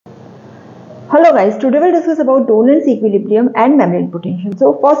Hello guys, today we'll discuss about Donnan's equilibrium and membrane potential.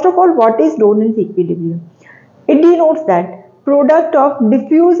 So first of all, what is Donnan's equilibrium? It denotes that product of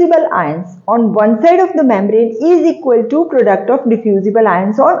diffusible ions on one side of the membrane is equal to product of diffusible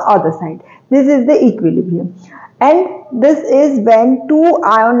ions on other side. This is the equilibrium. And this is when two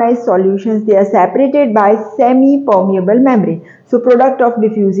ionized solutions, they are separated by semi-permeable membrane. So product of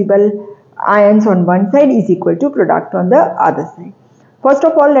diffusible ions on one side is equal to product on the other side. First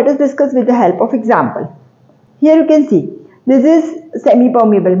of all, let us discuss with the help of example. Here you can see this is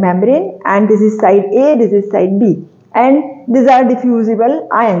semi-permeable membrane and this is side A, this is side B, and these are diffusible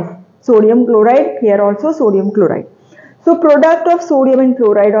ions, sodium chloride, here also sodium chloride. So product of sodium and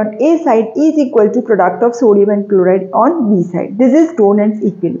chloride on A side is equal to product of sodium and chloride on B side. This is Donnan's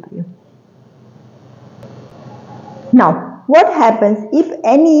equilibrium. Now, what happens if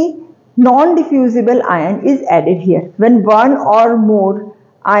any non-diffusible ion is added here? When one or more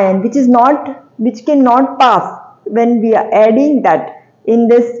ion which cannot pass, when we are adding that in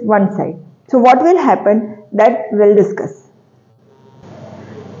this one side, so what will happen, that we'll discuss.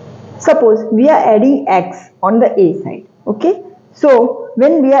 Suppose we are adding X on the A side. Okay, so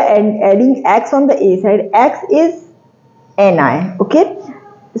when we are adding X on the A side, X is N ion. Okay,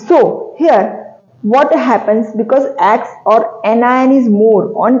 so here what happens, because X or anion is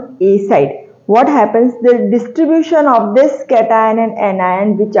more on A side, what happens, the distribution of this cation and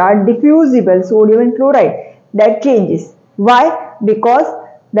anion which are diffusible, sodium and chloride, that changes. Why? Because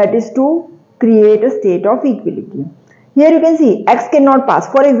that is to create a state of equilibrium. Here you can see X cannot pass.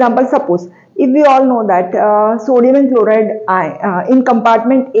 For example, suppose if we all know that sodium and chloride in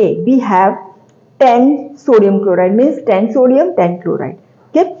compartment A we have 10 sodium chloride, means 10 sodium 10 chloride.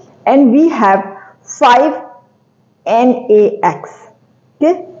 Okay, and we have 5 NaX.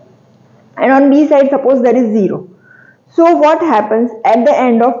 Okay, and on B side suppose there is 0. So what happens at the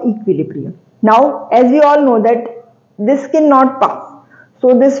end of equilibrium? Now as we all know that this cannot pass,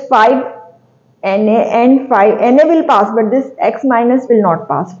 so this 5 Na and 5 Na will pass, but this X minus will not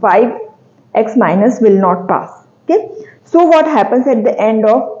pass, 5 X minus will not pass. Okay, so what happens at the end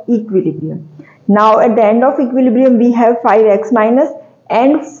of equilibrium? Now at the end of equilibrium we have 5X minus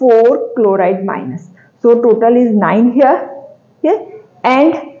and 4 chloride minus, so total is 9 here. Okay,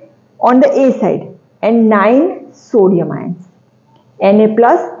 and on the A side, and 9 sodium ions, Na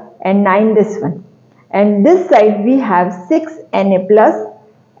plus and 9 this one, and this side we have 6 Na plus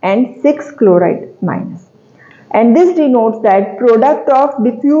and 6 chloride minus, and this denotes that product of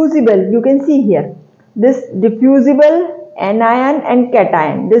diffusible, you can see here this diffusible anion and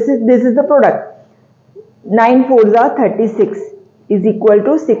cation, this is the product. 9 4s are 36 is equal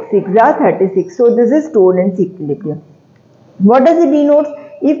to 6 6s are 36. So this is Donnan's equilibrium. What does it denote?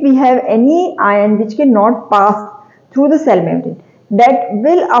 If we have any ion which cannot pass through the cell membrane, that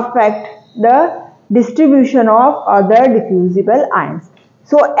will affect the distribution of other diffusible ions.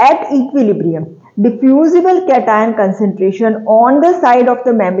 So at equilibrium, diffusible cation concentration on the side of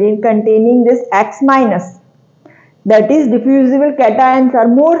the membrane containing this X minus, that is diffusible cations are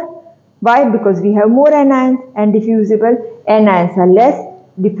more. Why? Because we have more anions and diffusible anions are less.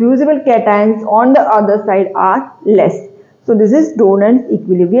 Diffusible cations on the other side are less. So this is Donnan's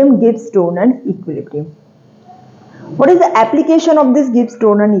equilibrium, Gibbs Donnan equilibrium. What is the application of this Gibbs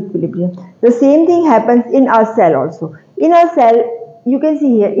Donnan equilibrium? The same thing happens in our cell also. In our cell, you can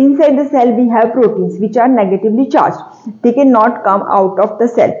see here inside the cell we have proteins which are negatively charged. They cannot come out of the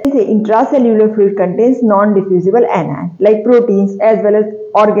cell. Intracellular fluid contains non-diffusible anion like proteins as well as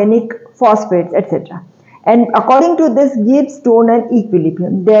organic phosphates, etc. And according to this Gibbs Donnan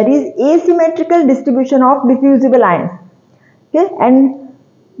equilibrium, there is asymmetrical distribution of diffusible ions. Okay, and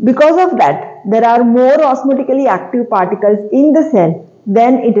because of that there are more osmotically active particles in the cell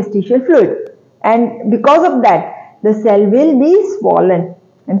than interstitial fluid, and because of that the cell will be swollen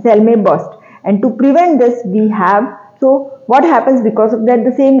and cell may burst. And to prevent this we have, so what happens because of that,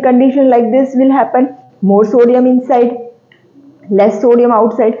 the same condition like this will happen, more sodium inside, less sodium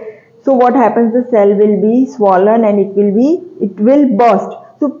outside. So what happens, the cell will be swollen and it will burst.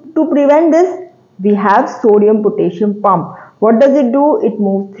 So to prevent this we have sodium potassium pump. What does it do? It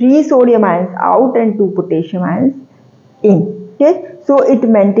moves 3 sodium ions out and 2 potassium ions in. Okay, so it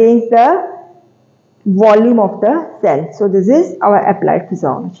maintains the volume of the cell. So this is our applied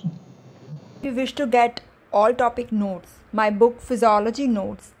physiology. If you wish to get all topic notes, my book Physiology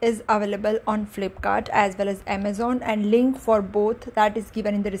Notes is available on Flipkart as well as Amazon, and link for both that is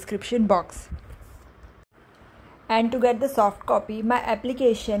given in the description box. And to get the soft copy, my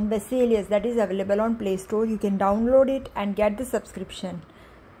application PHYSIOLOGY, that is available on Play Store, you can download it and get the subscription.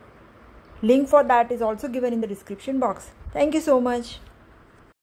 Link for that is also given in the description box. Thank you so much.